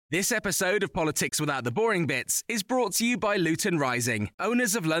This episode of Politics Without the Boring Bits is brought to you by Luton Rising,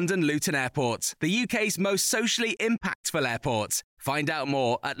 owners of London Luton Airport, the UK's most socially impactful airport. Find out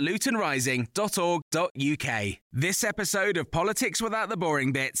more at lutonrising.org.uk. This episode of Politics Without the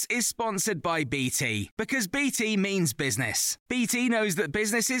Boring Bits is sponsored by BT, because BT means business. BT knows that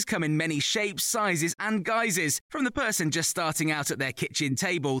businesses come in many shapes, sizes and guises, from the person just starting out at their kitchen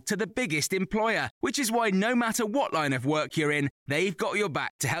table to the biggest employer, which is why no matter what line of work you're in, they've got your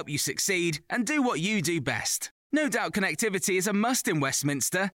back to help you succeed and do what you do best. No doubt connectivity is a must in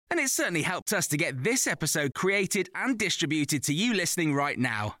Westminster, and it certainly helped us to get this episode created and distributed to you listening right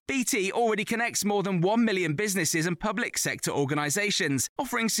now. BT already connects more than 1 million businesses and public sector organisations,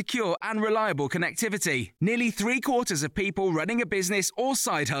 offering secure and reliable connectivity. Nearly 3/4 of people running a business or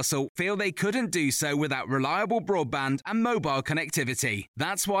side hustle feel they couldn't do so without reliable broadband and mobile connectivity.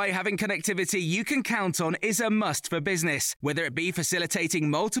 That's why having connectivity you can count on is a must for business, whether it be facilitating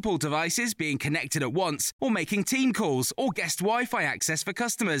multiple devices being connected at once or making team calls or guest Wi-Fi access for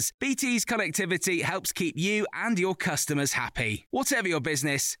customers. BT's connectivity helps keep you and your customers happy. Whatever your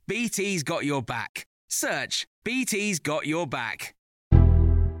business, BT's got your back. Search BT's got your back.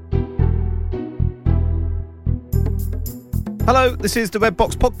 Hello, this is the Red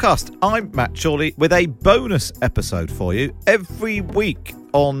Box Podcast. I'm Matt Chorley with a bonus episode for you. Every week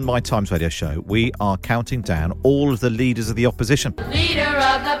on my Times Radio show, we are counting down all of the leaders of the opposition. Leader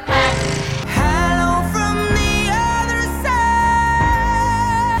of the pack. Hello from the other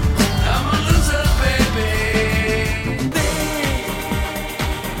side. I'm a loser, baby.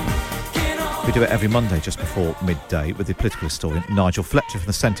 We do it every Monday just before midday with the political historian Nigel Fletcher from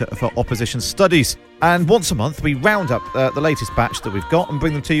the Centre for Opposition Studies. And once a month, we round up the latest batch that we've got and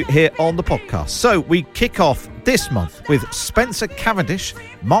bring them to you here on the podcast. So we kick off this month with Spencer Cavendish,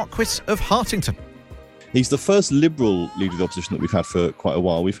 Marquess of Hartington. He's the first Liberal leader of the opposition that we've had for quite a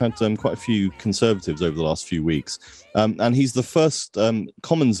while. We've had quite a few Conservatives over the last few weeks. And he's the first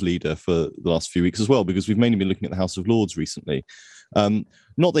Commons leader for the last few weeks as well, because we've mainly been looking at the House of Lords recently.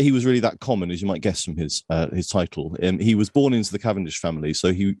 Not that he was really that common, as you might guess from his title. He was born into the Cavendish family,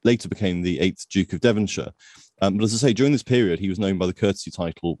 so he later became the 8th Duke of Devonshire. But as I say, during this period, he was known by the courtesy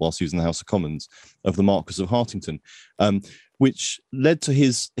title, whilst he was in the House of Commons, of the Marquess of Hartington, which led to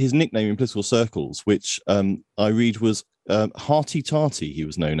his nickname in political circles, which I read was Hearty Tarty, he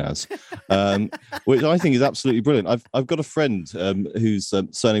was known as, which I think is absolutely brilliant. I've got a friend whose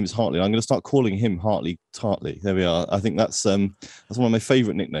surname is Hartley. I'm going to start calling him Hartley Tartley. There we are. I think that's one of my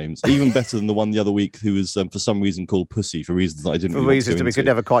favourite nicknames, even better than the one the other week who was for some reason called Pussy for reasons that I didn't. For reasons that we could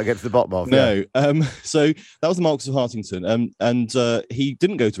never quite get to the bottom of. No. Yeah. So that was the Marquess of Hartington, and he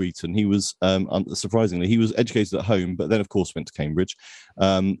didn't go to Eton. He was surprisingly he was educated at home, but then of course went to Cambridge,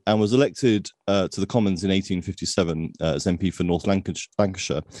 and was elected to the Commons in 1857 as MP for North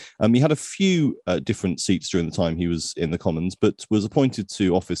Lancashire. He had a few different seats during the time he was in the Commons, but was appointed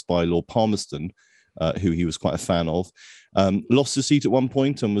to office by Lord Palmerston, who he was quite a fan of. Lost his seat at one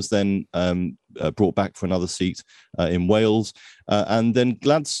point and was then brought back for another seat in Wales. And then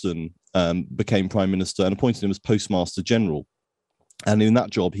Gladstone became Prime Minister and appointed him as Postmaster General. And in that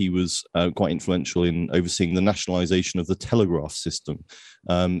job, he was quite influential in overseeing the nationalisation of the telegraph system.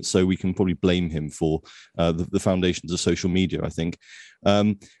 So we can probably blame him for the foundations of social media, I think.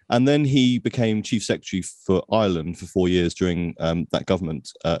 And then he became Chief Secretary for Ireland for 4 years during that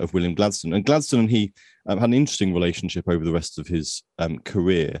government of William Gladstone. And Gladstone and he had an interesting relationship over the rest of his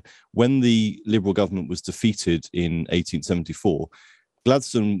career. When the Liberal government was defeated in 1874,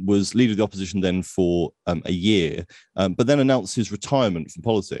 Gladstone was leader of the opposition then for a year, but then announced his retirement from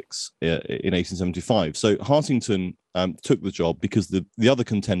politics in 1875. So Hartington took the job because the other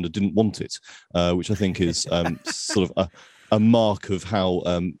contender didn't want it, which I think is sort of a mark of how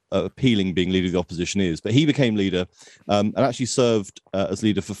appealing being leader of the opposition is. But he became leader and actually served as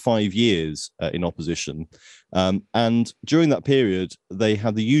leader for 5 years in opposition. And during that period, they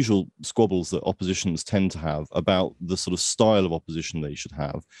had the usual squabbles that oppositions tend to have about the sort of style of opposition they should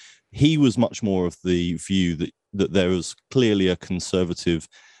have. He was much more of the view that there was clearly a conservative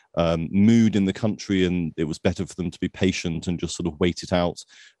mood in the country, and it was better for them to be patient and just sort of wait it out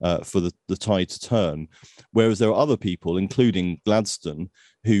for the tide to turn. Whereas there are other people, including Gladstone,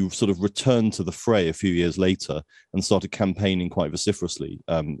 who sort of returned to the fray a few years later and started campaigning quite vociferously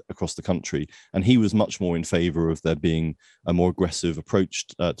across the country. And he was much more in favour of there being a more aggressive approach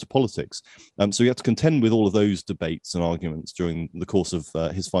to politics. So he had to contend with all of those debates and arguments during the course of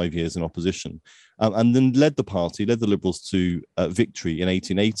his 5 years in opposition, and then led the Liberals to victory in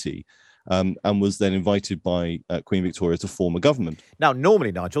 1880. and was then invited by Queen Victoria to form a government. Now,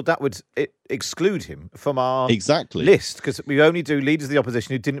 normally, Nigel, that would exclude him from our Exactly. list, because we only do leaders of the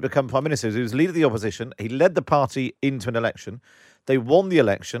opposition who didn't become prime ministers. He was leader of the opposition. He led the party into an election. They won the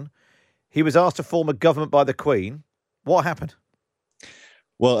election. He was asked to form a government by the Queen. What happened?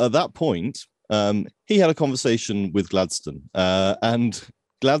 Well, at that point, he had a conversation with Gladstone, and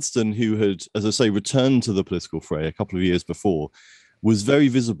Gladstone, who had, as I say, returned to the political fray a couple of years before, was very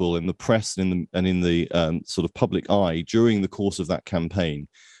visible in the press and in the sort of public eye during the course of that campaign.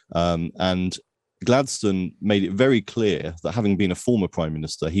 And Gladstone made it very clear that, having been a former prime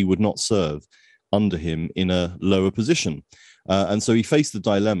minister, he would not serve under him in a lower position. And so he faced the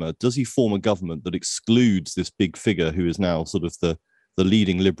dilemma: does he form a government that excludes this big figure who is now sort of the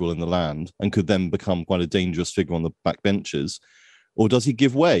leading liberal in the land and could then become quite a dangerous figure on the backbenches, or does he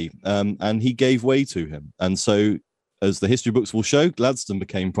give way? And he gave way to him. And so, as the history books will show, Gladstone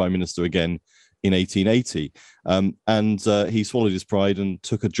became prime minister again in 1880. And he swallowed his pride and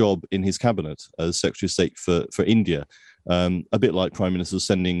took a job in his cabinet as Secretary of State for India. A bit like prime ministers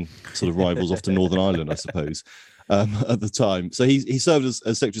sending sort of rivals off to Northern Ireland, I suppose, at the time. So he served as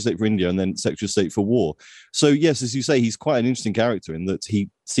Secretary of State for India and then Secretary of State for War. So yes, as you say, he's quite an interesting character in that he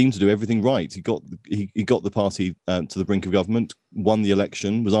seemed to do everything right. He got the party to the brink of government, won the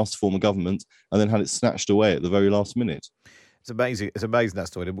election, was asked to form a government, and then had it snatched away at the very last minute. It's amazing. It's amazing, that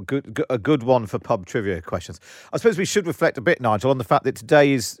story. A good one for pub trivia questions. I suppose we should reflect a bit, Nigel, on the fact that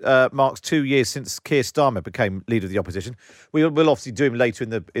today marks 2 years since Keir Starmer became leader of the opposition. We'll obviously do him later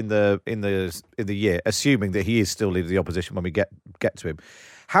in the year, assuming that he is still leader of the opposition when we get to him.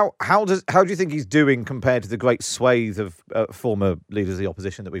 How do you think he's doing compared to the great swathe of former leaders of the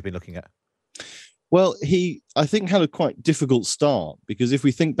opposition that we've been looking at? Well, he, I think, had a quite difficult start, because if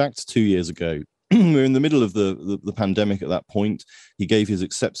we think back to 2 years ago, we were in the middle of the pandemic at that point. He gave his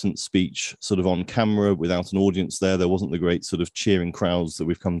acceptance speech sort of on camera without an audience there. There wasn't the great sort of cheering crowds that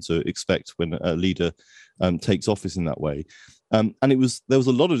we've come to expect when a leader takes office in that way. And there was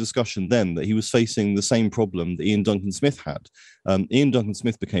a lot of discussion then that he was facing the same problem that Ian Duncan Smith had. Ian Duncan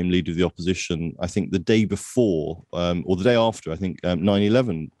Smith became leader of the opposition, I think, the day before or the day after, I think,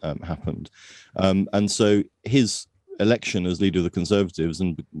 9/11 happened. And so his election as leader of the Conservatives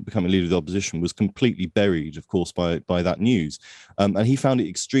and becoming leader of the opposition was completely buried, of course, by that news. And he found it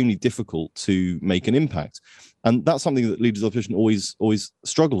extremely difficult to make an impact. And that's something that leaders of the opposition always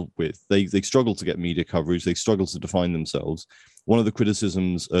struggle with. They struggle to get media coverage. They struggle to define themselves. One of the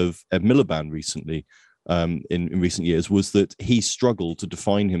criticisms of Ed Miliband recently, in recent years, was that he struggled to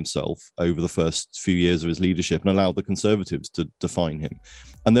define himself over the first few years of his leadership and allowed the Conservatives to define him.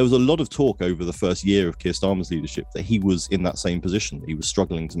 And there was a lot of talk over the first year of Keir Starmer's leadership that he was in that same position, that he was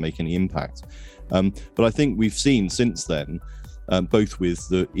struggling to make any impact. But I think we've seen since then, both with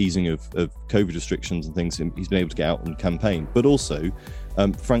the easing of COVID restrictions and things, he's been able to get out and campaign, but also,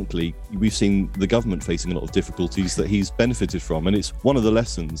 frankly, we've seen the government facing a lot of difficulties that he's benefited from. And it's one of the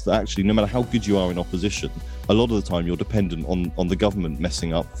lessons that actually, no matter how good you are in opposition, a lot of the time you're dependent on the government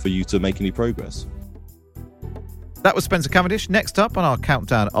messing up for you to make any progress. That was Spencer Cavendish. Next up on our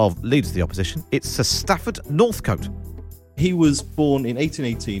countdown of leaders of the opposition, it's Sir Stafford Northcote. He was born in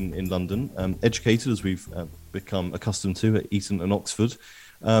 1818 in London, educated, as we've become accustomed to, at Eton and Oxford.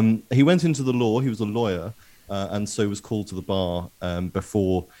 He went into the law. He was a lawyer, and so was called to the bar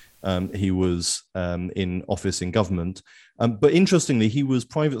before he was in office in government. But interestingly, he was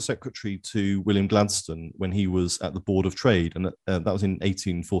private secretary to William Gladstone when he was at the Board of Trade, and that was in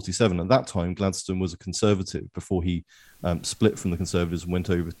 1847. At that time, Gladstone was a Conservative before he split from the Conservatives and went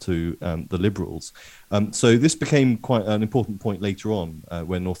over to the Liberals. So this became quite an important point later on,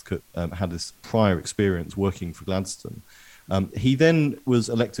 when Northcote had this prior experience working for Gladstone. He then was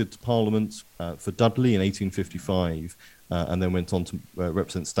elected to Parliament for Dudley in 1855, and then went on to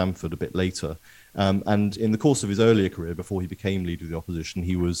represent Stamford a bit later. And in the course of his earlier career, before he became leader of the opposition,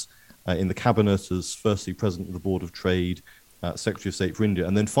 he was in the cabinet as firstly president of the Board of Trade, Secretary of State for India,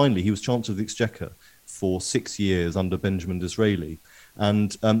 and then finally he was Chancellor of the Exchequer for 6 years under Benjamin Disraeli.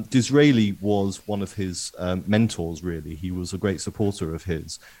 And Disraeli was one of his mentors, really. He was a great supporter of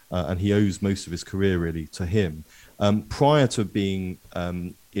his, and he owes most of his career, really, to him. Prior to being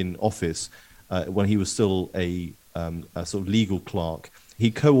in office, when he was still a sort of legal clerk, he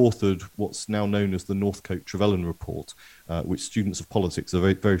co-authored what's now known as the Northcote-Trevelyan Report, which students of politics are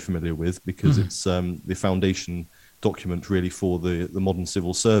very, very familiar with, because it's the foundation document really for the modern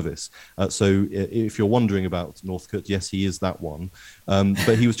civil service. So if you're wondering about Northcote, yes, he is that one.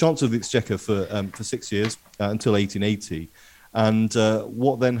 But he was Chancellor of the Exchequer for 6 years until 1880. And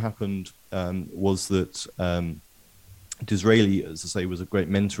what then happened was that Disraeli, as I say, was a great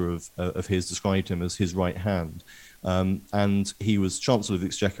mentor of his, described him as his right hand. And he was Chancellor of the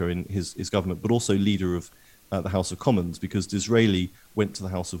Exchequer in his government, but also leader of the House of Commons, because Disraeli went to the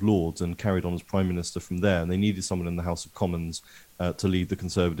House of Lords and carried on as Prime Minister from there. And they needed someone in the House of Commons to lead the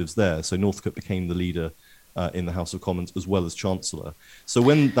Conservatives there. So Northcote became the leader in the House of Commons as well as Chancellor. So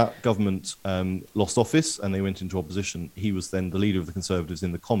when that government lost office and they went into opposition, he was then the leader of the Conservatives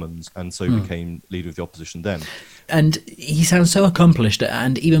in the Commons, and so became leader of the opposition then. And he sounds so accomplished,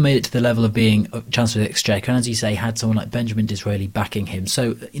 and even made it to the level of being Chancellor of the Exchequer, and as you say, had someone like Benjamin Disraeli backing him.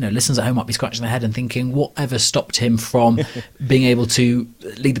 So, listeners at home might be scratching their head and thinking, whatever stopped him from being able to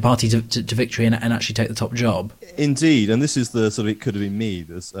lead the party to victory and actually take the top job? Indeed, and this is the sort of it could have been me,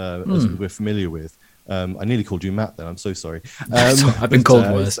 as we're familiar with. I nearly called you Matt then, I'm so sorry. I've been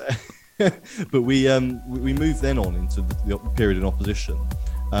called worse. But we moved then on into the period in opposition,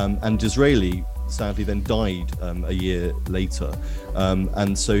 and Disraeli sadly then died a year later,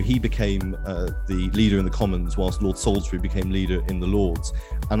 and so he became the leader in the Commons whilst Lord Salisbury became leader in the Lords.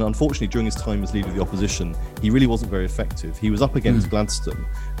 And unfortunately, during his time as leader of the opposition, he really wasn't very effective. He was up against Gladstone,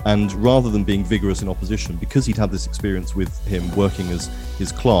 and rather than being vigorous in opposition, because he'd had this experience with him working as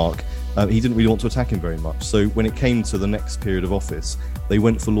his clerk, he didn't really want to attack him very much. So when it came to the next period of office, they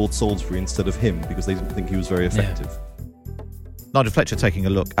went for Lord Salisbury instead of him because they didn't think he was very effective. Yeah. Nigel Fletcher taking a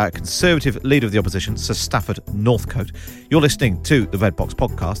look at Conservative Leader of the Opposition, Sir Stafford Northcote. You're listening to the Red Box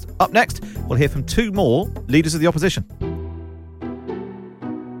Podcast. Up next, we'll hear from two more Leaders of the Opposition.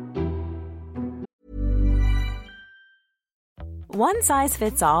 One size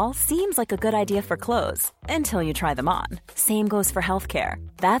fits all seems like a good idea for clothes until you try them on. Same goes for healthcare.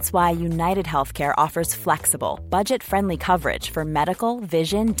 That's why United Healthcare offers flexible, budget-friendly coverage for medical,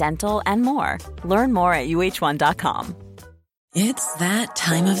 vision, dental, and more. Learn more at uh1.com. It's that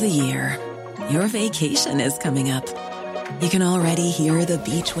time of the year. Your vacation is coming up. You can already hear the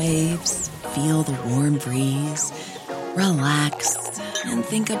beach waves, feel the warm breeze, relax, and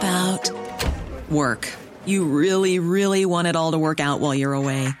think about work. You really, really want it all to work out while you're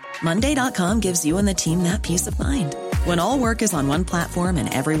away. Monday.com gives you and the team that peace of mind. When all work is on one platform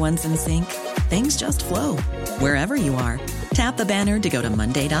and everyone's in sync, things just flow. Wherever you are, tap the banner to go to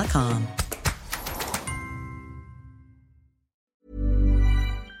Monday.com.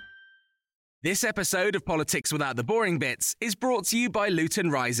 This episode of Politics Without the Boring Bits is brought to you by Luton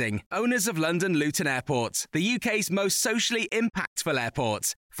Rising, owners of London Luton Airport, the UK's most socially impactful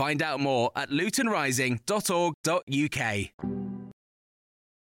airport. Find out more at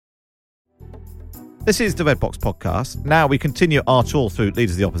lutonrising.org.uk. This is the Red Box Podcast. Now we continue our tour through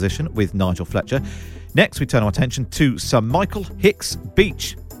Leaders of the Opposition with Nigel Fletcher. Next, we turn our attention to Sir Michael Hicks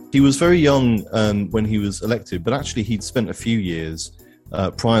Beach. He was very young when he was elected, but actually he'd spent a few years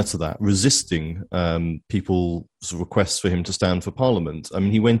prior to that resisting people's requests for him to stand for Parliament. I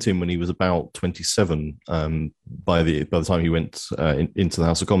mean, he went in when he was about 27 by the time he went into the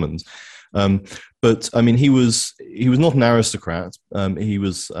House of Commons. But I mean, he was not an aristocrat. He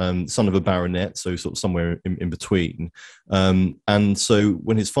was son of a baronet, so sort of somewhere in between. And so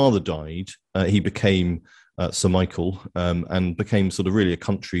when his father died, he became Sir Michael and became sort of really a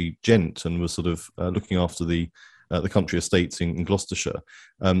country gent and was sort of looking after the country estates in Gloucestershire.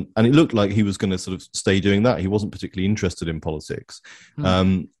 And it looked like he was going to sort of stay doing that. He wasn't particularly interested in politics.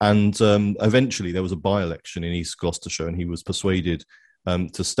 And eventually there was a by-election in East Gloucestershire and he was persuaded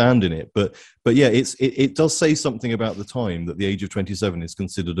to stand in it. But yeah, it does say something about the time that the age of 27 is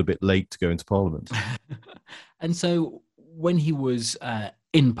considered a bit late to go into Parliament. And so when he was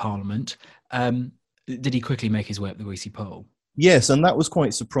in Parliament, did he quickly make his way up the greasy pole? Yes, and that was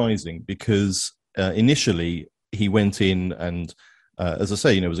quite surprising because initially he went in and, as I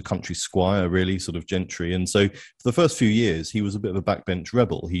say, was a country squire, really sort of gentry. And so for the first few years, he was a bit of a backbench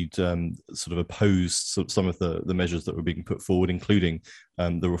rebel. He'd sort of opposed some of the measures that were being put forward, including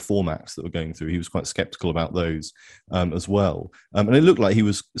the Reform Acts that were going through. He was quite sceptical about those as well. And it looked like he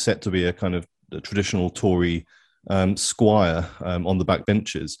was set to be a kind of a traditional Tory squire on the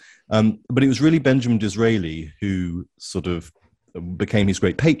backbenches. But it was really Benjamin Disraeli who sort of became his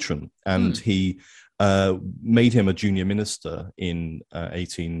great patron, and he made him a junior minister in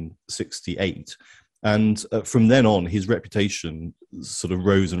 1868. And from then on, his reputation sort of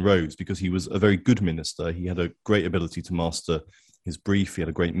rose and rose because he was a very good minister. He had a great ability to master his brief. He had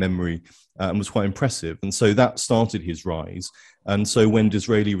a great memory and was quite impressive. And so that started his rise. And so when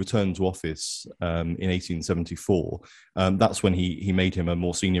Disraeli returned to office in 1874, that's when he made him a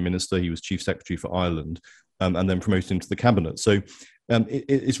more senior minister. He was chief secretary for Ireland and then promoted him to the cabinet. So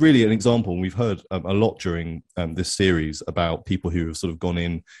it's really an example, and we've heard a lot during this series about people who have sort of gone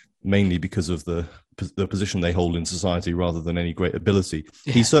in mainly because of the the position they hold in society rather than any great ability.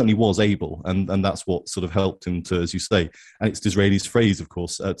 Yeah. He certainly was able, and that's what sort of helped him to, as you say, and it's Disraeli's phrase, of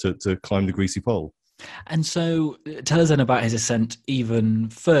course, to climb the greasy pole. And so tell us then about his ascent even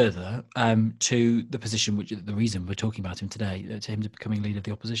further to the position, which is the reason we're talking about him today, to him becoming leader of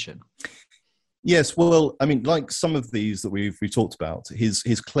the opposition. Yes, well, I mean, like some of these that we've talked about, his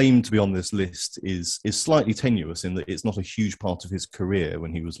claim to be on this list is slightly tenuous in that it's not a huge part of his career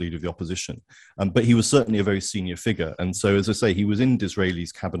when he was leader of the opposition, but he was certainly a very senior figure. And so, as I say, he was in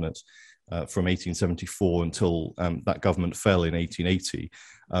Disraeli's cabinet from 1874 until that government fell in 1880.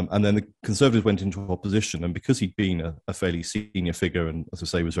 And then the Conservatives went into opposition, and because he'd been a fairly senior figure and, as I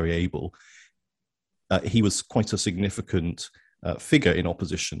say, was very able, he was quite a significant figure in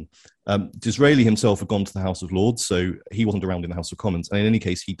opposition. Disraeli himself had gone to the House of Lords, so he wasn't around in the House of Commons. And in any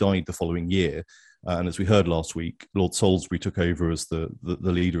case, he died the following year. And as we heard last week, Lord Salisbury took over as the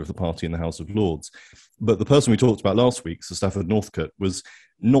leader of the party in the House of Lords. But the person we talked about last week, Sir Stafford Northcote, was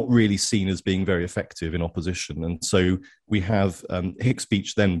not really seen as being very effective in opposition. And so we have Hick's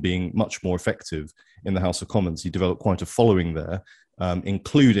Beach then being much more effective in the House of Commons. He developed quite a following there,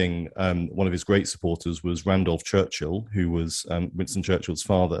 including one of his great supporters was Randolph Churchill, who was Winston Churchill's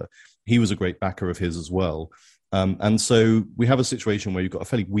father. He was a great backer of his as well. And so we have a situation where you've got a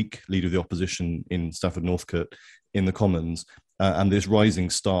fairly weak leader of the opposition in Stafford Northcote in the Commons, and this rising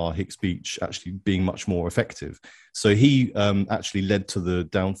star, Hick's Beach, actually being much more effective. So he actually led to the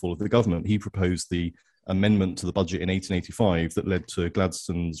downfall of the government. He proposed the amendment to the budget in 1885 that led to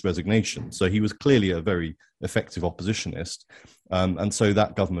Gladstone's resignation. So he was clearly a very effective oppositionist. And so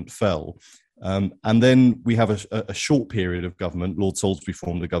that government fell. And then we have a short period of government. Lord Salisbury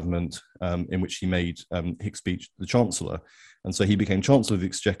formed a government in which he made Hick's Beach the Chancellor. And so he became Chancellor of the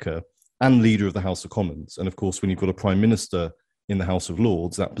Exchequer and leader of the House of Commons. And of course, when you've got a Prime Minister in the House of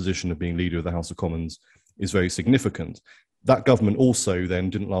Lords, that position of being leader of the House of Commons is very significant. That government also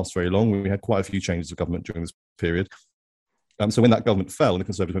then didn't last very long. We had quite a few changes of government during this period. So when that government fell and the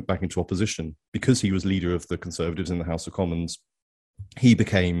Conservatives went back into opposition, because he was leader of the Conservatives in the House of Commons, he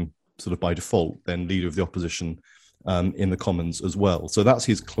became sort of by default then leader of the opposition in the Commons as well. So that's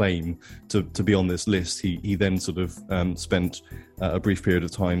his claim to be on this list. He then sort of spent a brief period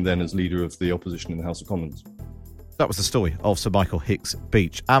of time then as leader of the opposition in the House of Commons. That was the story of Sir Michael Hick's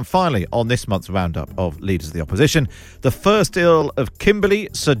Beach. And finally, on this month's roundup of leaders of the opposition, the first Earl of Kimberley,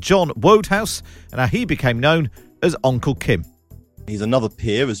 Sir John Wodehouse, and how he became known as Uncle Kim. He's another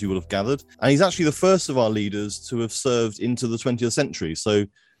peer, as you will have gathered, and he's actually the first of our leaders to have served into the 20th century. So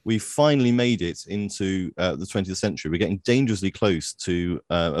we finally made it into the 20th century. We're getting dangerously close to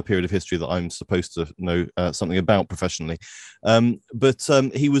a period of history that I'm supposed to know something about professionally. But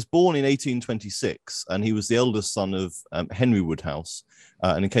he was born in 1826, and he was the eldest son of Henry Wodehouse.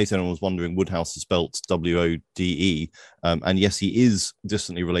 And in case anyone was wondering, Wodehouse is spelt W-O-D-E. And yes, he is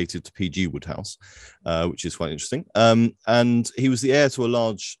distantly related to P.G. Wodehouse, which is quite interesting. And he was the heir to a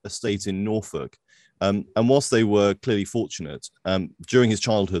large estate in Norfolk. And whilst they were clearly fortunate, during his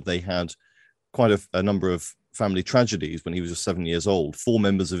childhood, they had quite a number of family tragedies when he was just 7 years old. 4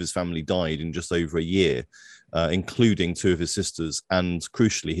 members of his family died in just over a year, including 2 of his sisters and,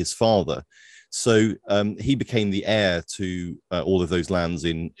 crucially, his father. So he became the heir to all of those lands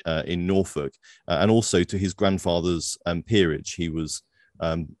in Norfolk, and also to his grandfather's peerage. He was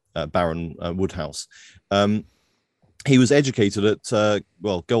Baron Wodehouse. He was educated at,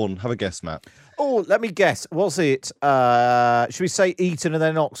 well, go on, have a guess, Matt. Oh, let me guess. Was it, should we say Eton and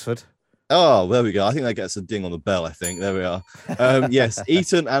then Oxford? Oh, there we go. I think that gets a ding on the bell, I think. There we are. Yes,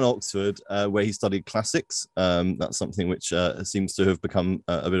 Eton and Oxford, where he studied classics. That's something which seems to have become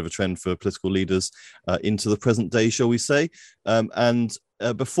a bit of a trend for political leaders into the present day, shall we say. And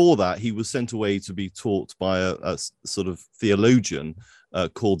before that, he was sent away to be taught by a sort of theologian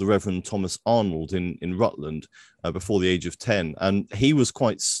called the Reverend Thomas Arnold in Rutland before the age of 10. And he was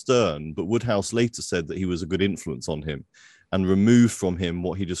quite stern, but Wodehouse later said that he was a good influence on him and removed from him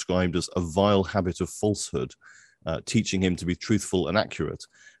what he described as a vile habit of falsehood, teaching him to be truthful and accurate.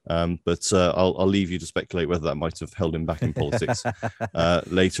 But I'll leave you to speculate whether that might have held him back in politics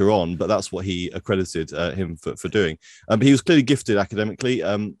later on. But that's what he accredited him for doing. But he was clearly gifted academically.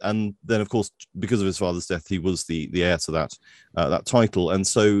 And then, of course, because of his father's death, he was the heir to that title. And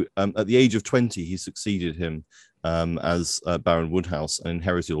so at the age of 20, he succeeded him as Baron Wodehouse and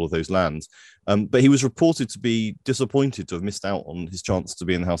inherited all of those lands. But he was reported to be disappointed to have missed out on his chance to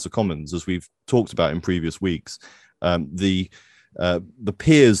be in the House of Commons, as we've talked about in previous weeks. The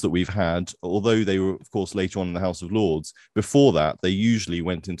peers that we've had, although they were, of course, later on in the House of Lords, before that, they usually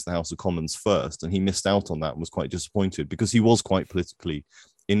went into the House of Commons first, and he missed out on that and was quite disappointed because he was quite politically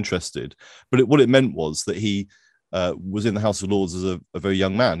interested. But what it meant was that he was in the House of Lords as a very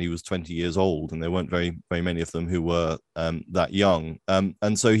young man. He was 20 years old, and there weren't very many of them who were that young.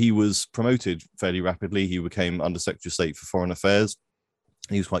 And so he was promoted fairly rapidly. He became Under Secretary of State for Foreign Affairs.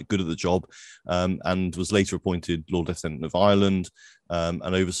 He was quite good at the job, and was later appointed Lord Lieutenant of Ireland, and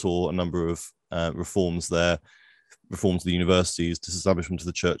oversaw a number of reforms there, reforms to the universities, disestablishment of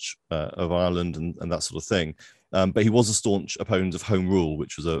the Church of Ireland, and that sort of thing. But he was a staunch opponent of Home Rule,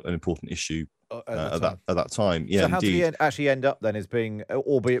 which was an important issue at that time. Yeah, so how indeed. did he actually end up then as being,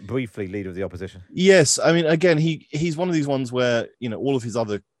 albeit briefly, leader of the opposition? Yes, I mean, again, he's one of these ones where, you know, all of his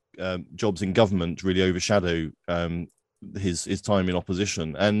other jobs in government really overshadow his time in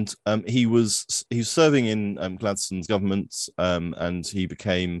opposition, and he was serving in Gladstone's government, and he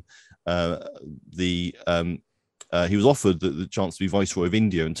became he was offered the chance to be Viceroy of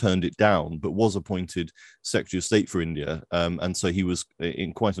India and turned it down, but was appointed Secretary of State for India. And so he was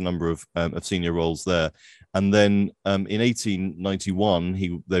in quite a number of senior roles there. And then in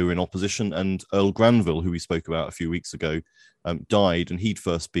 1891, they were in opposition, and Earl Granville, who we spoke about a few weeks ago, died, and he'd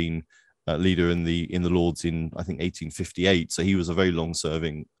first been leader in the Lords in, I think, 1858. So he was a very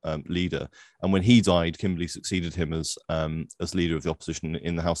long-serving leader. And when he died, Kimberley succeeded him as leader of the opposition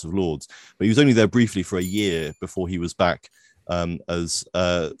in the House of Lords. But he was only there briefly for a year before he was back as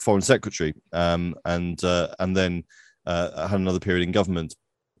Foreign Secretary, and then had another period in government.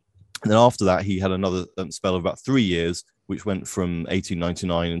 And then after that, he had another spell of about 3 years, which went from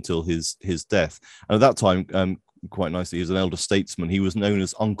 1899 until his death. And at that time, quite nicely, he was an elder statesman. He was known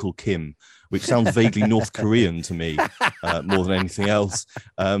as Uncle Kim, which sounds vaguely North Korean to me, more than anything else.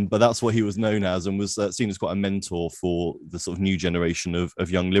 But that's what he was known as, and was seen as quite a mentor for the sort of new generation of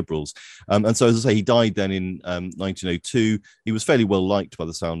young liberals. And so, as I say, he died then in 1902. He was fairly well liked by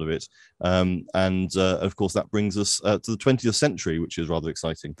the sound of it. And of course, that brings us to the 20th century, which is rather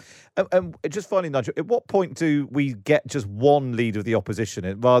exciting. And just finally, Nigel, at what point do we get just one leader of the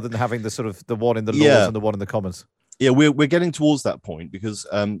opposition rather than having the sort of the one in the Lords and the one in the Commons? Yeah, we're getting towards that point, because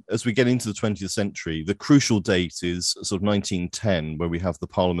as we get into the 20th century, the crucial date is sort of 1910, where we have the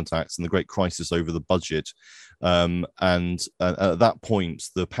Parliament Acts and the great crisis over the budget. And at that point,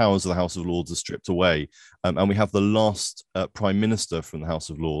 the powers of the House of Lords are stripped away. And we have the last Prime Minister from the House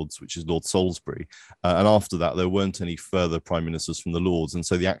of Lords, which is Lord Salisbury. And after that, there weren't any further Prime Ministers from the Lords. And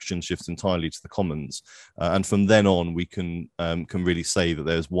so the action shifts entirely to the Commons. And from then on, we can really say that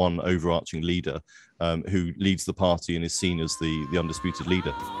there's one overarching leader who leads the party and is seen as the undisputed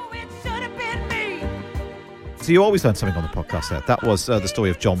leader. So you always learn something on the podcast there. That was the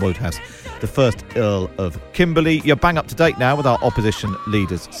story of John Wodehouse, the first Earl of Kimberley. You're bang up to date now with our Opposition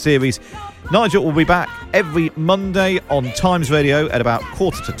Leaders series. Nigel will be back every Monday on Times Radio at about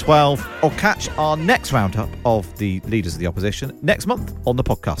 11:45, or catch our next roundup of the Leaders of the Opposition next month on the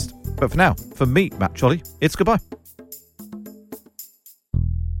podcast. But for now, from me, Matt Cholly, it's goodbye.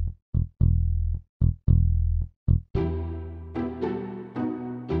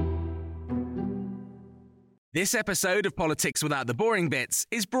 This episode of Politics Without the Boring Bits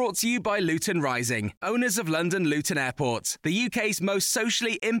is brought to you by Luton Rising, owners of London Luton Airport, the UK's most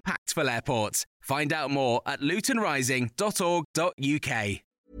socially impactful airport. Find out more at lutonrising.org.uk.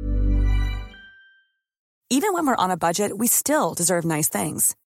 Even when we're on a budget, we still deserve nice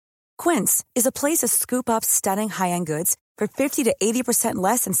things. Quince is a place to scoop up stunning high-end goods for 50 to 80%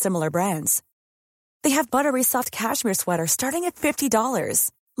 less than similar brands. They have buttery soft cashmere sweaters starting at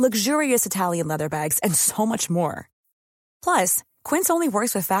 $50, luxurious Italian leather bags, and so much more. Plus, Quince only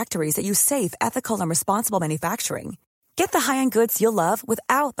works with factories that use safe, ethical, and responsible manufacturing. Get the high-end goods you'll love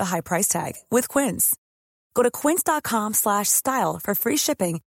without the high price tag with Quince. Go to quince.com/style for free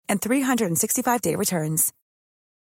shipping and 365-day returns.